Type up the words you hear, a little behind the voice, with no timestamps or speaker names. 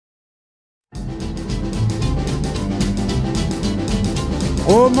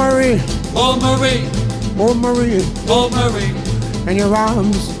Oh Marie, oh Marie, oh Marie, oh Marie, in your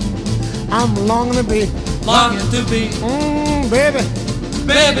arms I'm longing to be. longing to be. Baby,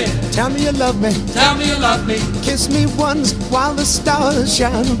 Baby, tell me you love me. tell me you love me. Kiss me once while the stars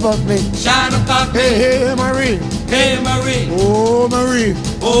shine above me. Shine above me. Hey Marie, Hey Marie, oh Marie,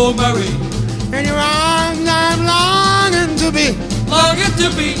 oh Marie, in your arms I'm longing to be. longing to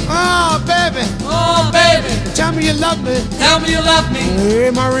be. Oh baby, Oh baby, tell me you love me. tell me you love me. Hey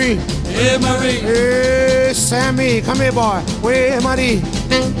Marie, Hey Marie, hey Sammy, come here boy. Where Marie,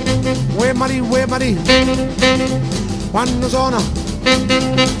 where Marie, where Marie? Quando sono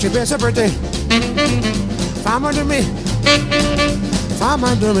ci pensa per te. Fammi to me,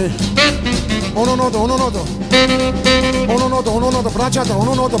 fammi to me. Uno noto, uno noto. Uno noto, uno noto, bracciata,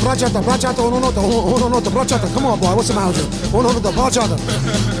 uno noto, bracciata, bracciata, uno noto, bracciata. Come on boy, what's the matter? Uno noto, bracciata.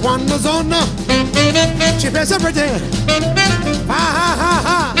 Quando sono ci pensa per te. Ha ha ha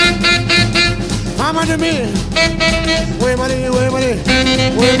ha. Fammi to me. Where Marie, where Marie?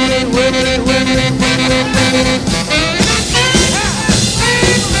 Where Marie, where Marie, where Marie?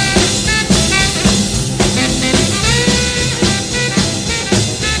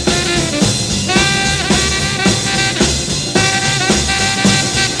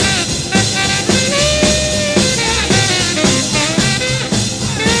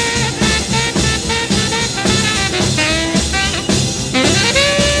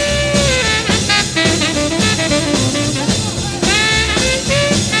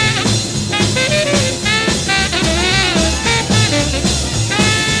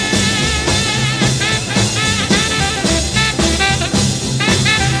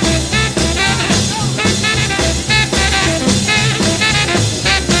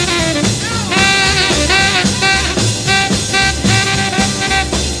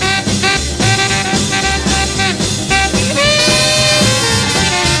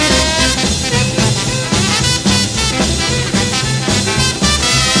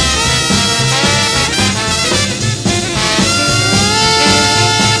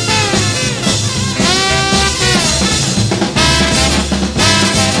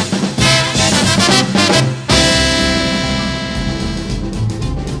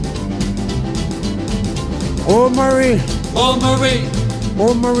 Oh Marie, oh Marie,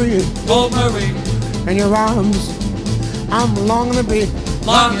 oh Marie, oh Marie, in your arms I'm longing to be.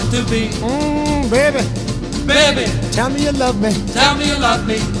 longing to be. Baby, Baby, tell me you love me. tell me you love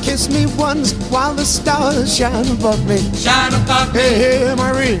me. Kiss me once while the stars shine above me. Shine above me. Hey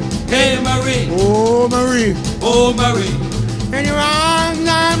Marie, Hey Marie, oh Marie, oh Marie, in your arms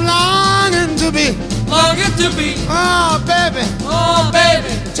I'm longing to be. longing to be. Oh baby, Oh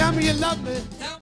baby, tell me you love me.